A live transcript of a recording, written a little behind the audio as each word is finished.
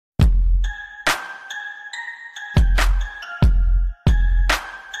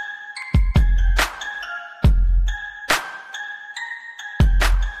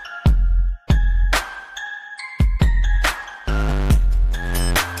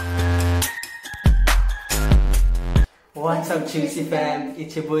What's up, Jucee fam?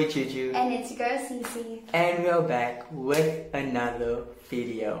 It's your boy Juju. And it's your girl Cece. And we're back with another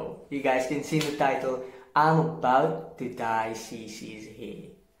video. You guys can see in the title, I'm about to dye Cece's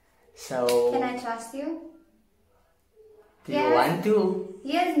hair. So... Can I trust you? Do you want to?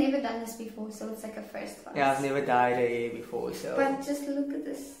 He has never done this before, so it's like a first for us. Yeah, I've never dyed her hair before, so... But just look at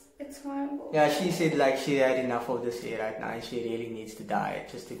this. It's horrible. Yeah, she said like she had enough of this hair right now and she really needs to dye it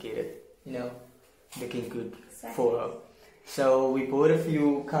just to get it, you know, looking good for her. So we bought a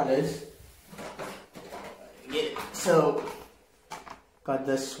few colors. So got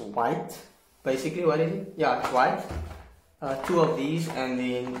this white. Basically, what is it? Yeah, it's white. Two of these and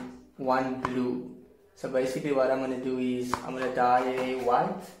then one blue. So basically, what I'm gonna do is I'm gonna dye a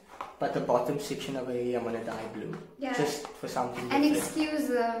white, but the bottom section of it I'm gonna dye blue. Yeah. Just for something and different. Excuse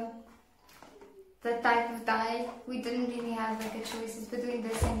the type of dye. We didn't really have like a choices between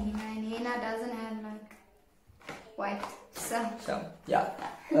this and henna, and henna doesn't have like white. So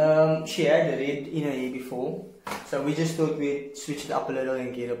yeah. She had the red in her hair before, so we just thought we'd switch it up a little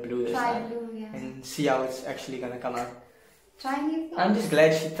and get a blue this time. blue, yeah. And see how it's actually gonna come out. Try new things. I'm just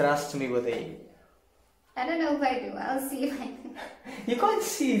glad she trusts me with it. I don't know if I do. I'll see if I can. You can't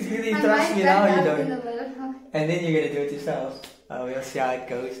see it. You trust me now, you don't. And then you're gonna do it yourself. We'll see how it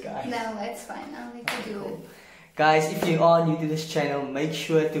goes, guys. No, it's fine. I'll let you do it. Guys, if you are new to this channel, make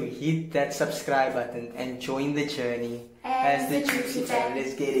sure to hit that subscribe button and join the journey as the Jucee fan.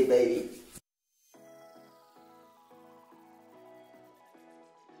 Let's get it, baby.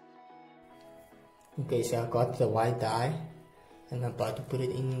 Okay, so I got the white dye and I'm about to put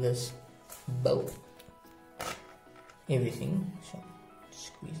it in this bowl. Everything. So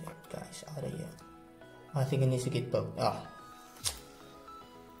squeeze that guys out of here. I think it needs to get poked.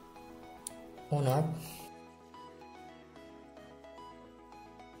 Or not.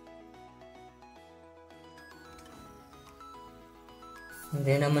 And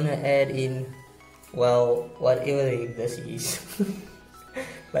then I'm gonna add in, well, whatever the heck this is.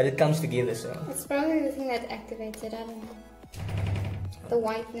 But it comes together, so. It's probably the thing that activates it, I don't know. The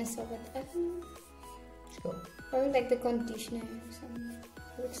whiteness of it. I don't know. Let's go. Probably like the conditioner or something.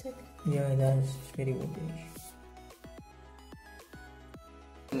 Looks like. Yeah, it does. It's very vintage.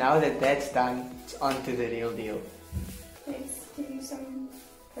 Now that that's done, it's on to the real deal. Let's give you some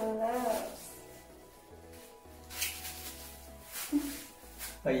gloves.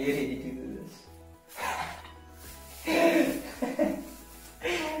 Are you ready to do this? I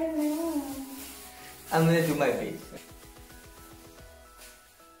don't know. I'm gonna do my best.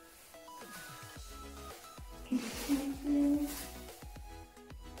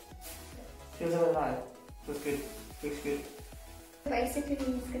 Feels about right. Feels good. Looks good. Basically,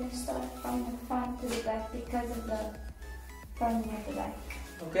 he's gonna start from the front to the back because of the front and the back.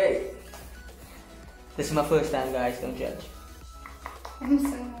 Okay. This is my first time, guys. Don't judge. I'm so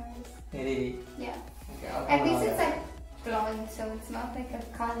nervous. You ready? Yeah. Okay, At least it's like blonde, so it's not like a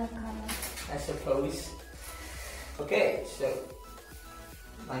color. I suppose. Okay, so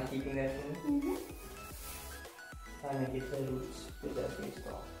I'm keeping that in. Trying to get the roots because that's where it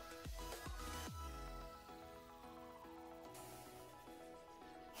starts.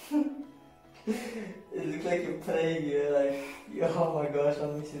 It looks like you're praying here, like, oh my gosh,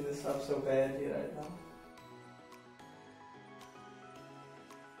 I'm messing this up so badly right now.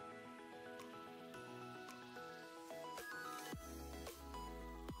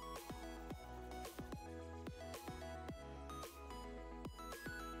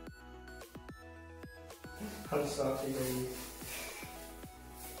 I'm sorry, baby.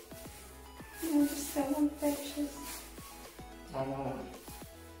 I'm just so infectious. I know.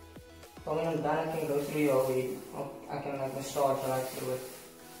 But when I'm done, I can go through your way. I can like massage right through it.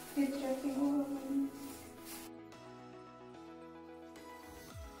 You're dropping all of them.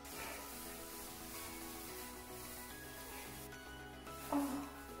 Oh,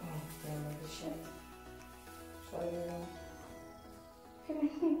 damn it. shit. Sorry, man. You're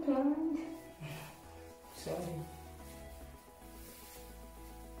making me blind. Sorry.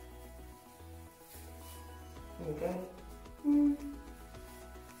 Okay?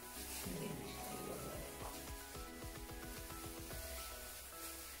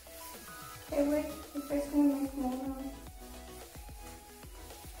 Hey, wait. The first one make more noise.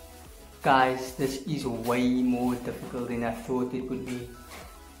 Guys, this is way more difficult than I thought it would be.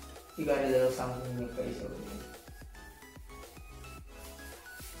 You got a little something in your face over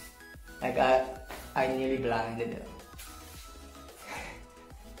there. Like I nearly blinded her.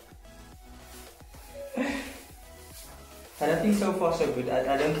 I don't think so far so good.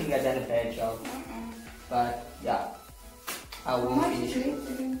 I don't think I've done a bad job. But yeah, I will finish it.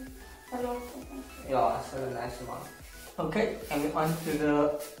 A lot. Yeah, so a nice amount. Okay, and we're on to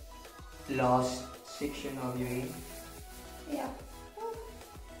the last section of your hair. Yeah.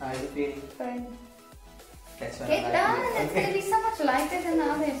 How is it feeling? Fine. That's what Get I done. like. It's gonna be so much lighter than the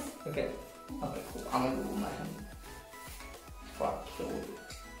others. Okay. Okay, cool. I'm gonna go with my hand. Fuck you.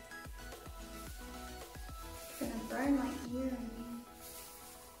 It's gonna burn my ear. I mean.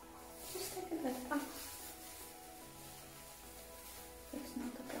 Just take it like up. It's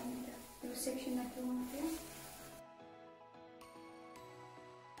not the problem. The section that you want here.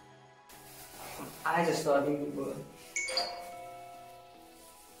 I just thought you would burn.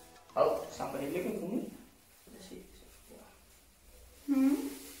 Oh, somebody looking for me? Let's see. Hmm?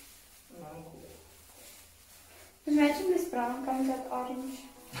 I'm cool. Imagine this brown comes out orange.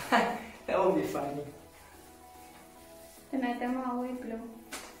 That would be funny. Then I don't know how it blue.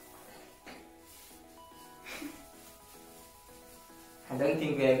 I don't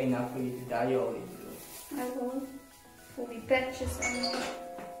think we have enough for you to dye your olive blue. I will. Will be patches on it.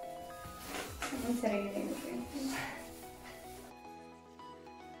 It's really different.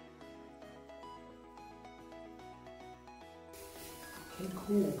 Okay,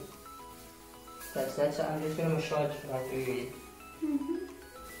 cool. That's I'm just gonna massage right through your head.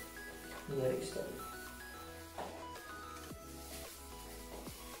 Very steady.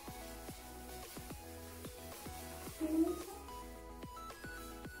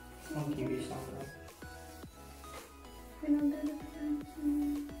 I'll give you some.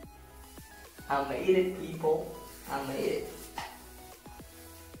 I made it, people. I made it.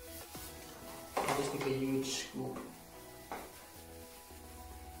 I'll just take a huge scoop.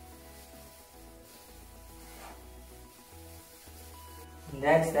 And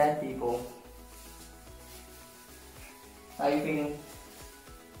that's that, people. How are you feeling?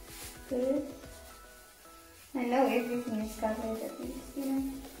 Good. I know everything is covered at least, you know.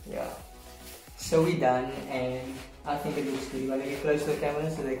 Yeah. So we're done, and I think it looks good. You want to get close to the camera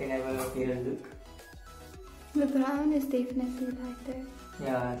so they can have a better look? The brown is definitely lighter.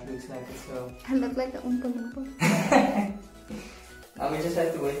 Yeah, it looks like it. So I look like the Oompa Loompa. now we just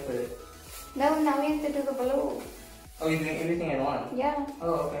have to wait for it. No, now we have to do the blue. Oh, you're doing everything at once? Yeah.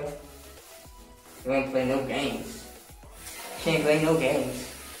 Oh, okay. You won't play no games. Can't play no games.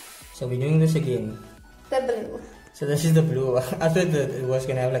 So we're doing this again. The blue. So this is the blue. I thought that it was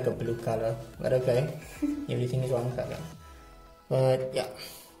gonna have like a blue color, but okay. Everything is one color. But yeah,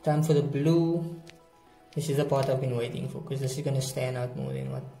 time for the blue. This is the part I've been waiting for, because this is gonna stand out more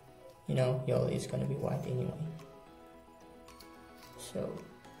than what, you know, it's gonna be white anyway. So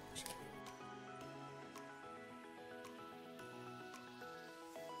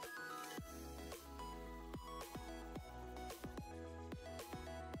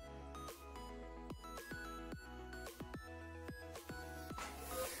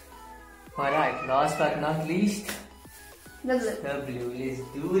alright, last but not least, The blue. the blue. Let's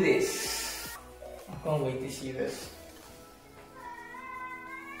do this. I can't wait to see this.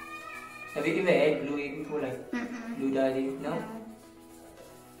 Have you ever had blue egg before, like blue dye? No?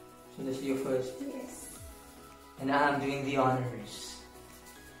 So this is your first. Yes. And now I'm doing the honors.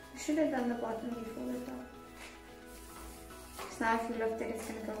 You should have done the bottom before the top. Because now if you look at it, it's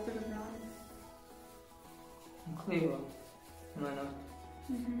going to go to the brown. I'm clever. Am I not?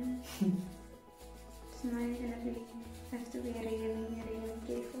 So now you're going to have to be really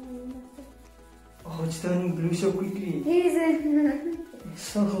careful. Oh, it's turning blue so quickly. Is it? It's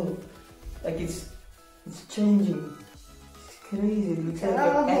so, like it's changing. It's crazy. It looks like an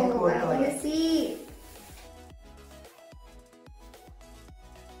aqua I want color. to see.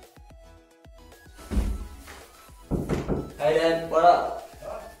 Hey Dad, what up?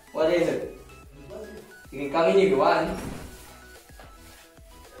 What is it? You can come in if you want.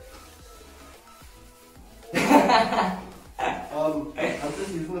 I'm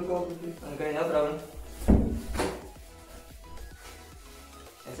just using the phone. Okay, no problem.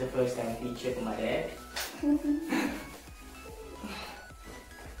 That's the first time feature for my dad.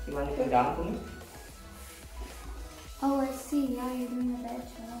 You want to come down for me? Oh, I see. Yeah, you're doing a bad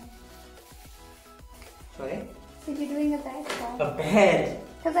job. Sorry? So you're doing a bad job. A bed!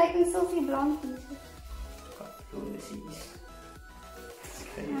 Because I can still see blonde pieces. Blue in the seas. It's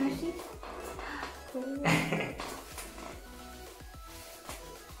Ah, crazy. see? Cool.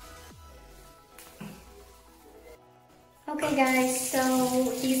 Okay guys,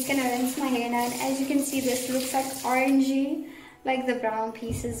 so he's gonna rinse my hair now, and as you can see this looks like orangey, like the brown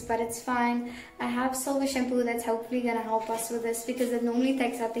pieces, but it's fine. I have silver shampoo that's hopefully gonna help us with this, because it normally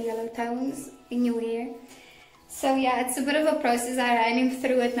takes out the yellow tones in your hair. So yeah, it's a bit of a process. I ran him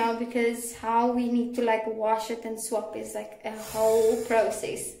through it now, because how we need to like wash it and swap is like a whole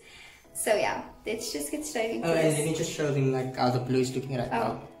process. So yeah, let's just get straight into and this. let me just show them like how the blue is looking right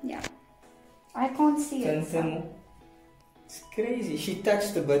now. Yeah. I can't see it. So. It's crazy. She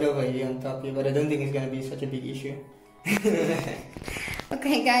touched a bit over here on top here, but I don't think it's gonna be such a big issue.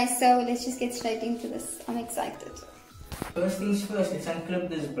 Okay guys, so let's just get straight into this. I'm excited. First things first, let's unclip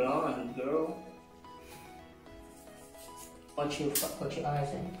this blonde, girl. Watch your eyes,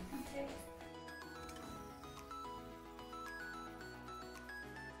 eh? Okay.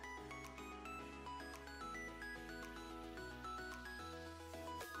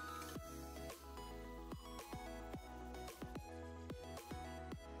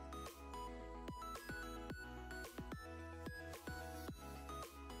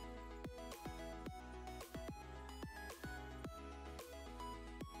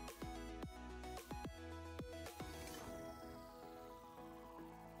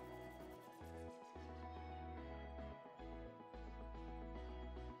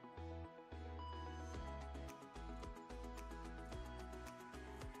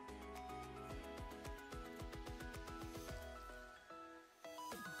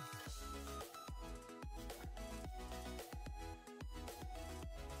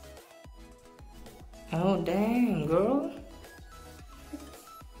 Oh damn, girl.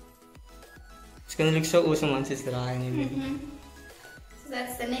 It's gonna look so awesome once it's dry and everything. So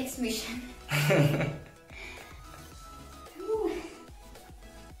that's the next mission.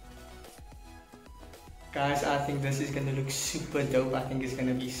 Guys, I think this is gonna look super dope. I think it's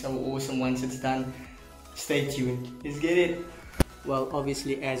gonna be so awesome once it's done. Stay tuned. Let's get it. Well,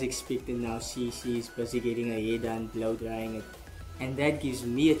 obviously, as expected now, Cece is busy getting her hair done, blow drying it. And that gives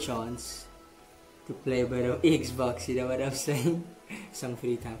me a chance to play a bit of Xbox, you know what I'm saying? Some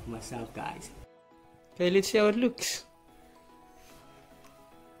free time for myself, guys. Okay, let's see how it looks.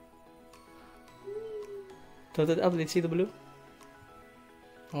 Tilt it up, let's see the blue.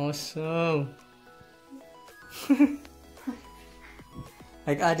 Awesome.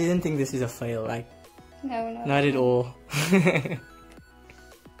 Like, I didn't think this is a fail, like, No. not at all.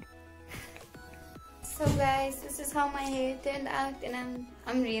 So guys, this is how my hair turned out, and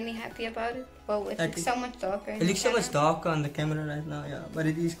I'm really happy about it. Oh, it looks so much darker. It looks so much darker on the camera right now, yeah, but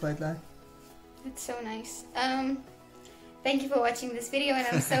it is quite light. It's so nice. Thank you for watching this video, and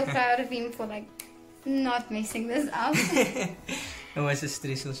I'm so proud of him for like not messing this up. It was a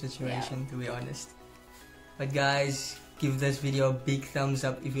stressful situation, to be honest. But guys, give this video a big thumbs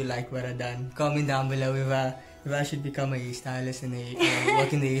up if you like what I done. Comment down below if I should become a hairstylist and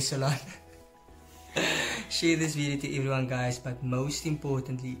work in the hair salon. Share this video to everyone, guys, but most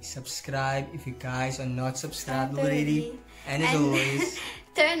importantly, subscribe if you guys are not subscribed already. And as always,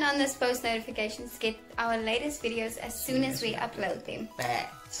 turn on those post notifications to get our latest videos as soon as we upload them.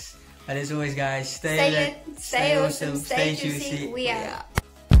 Facts. But as always, guys, stay lit, stay awesome, stay juicy. We are.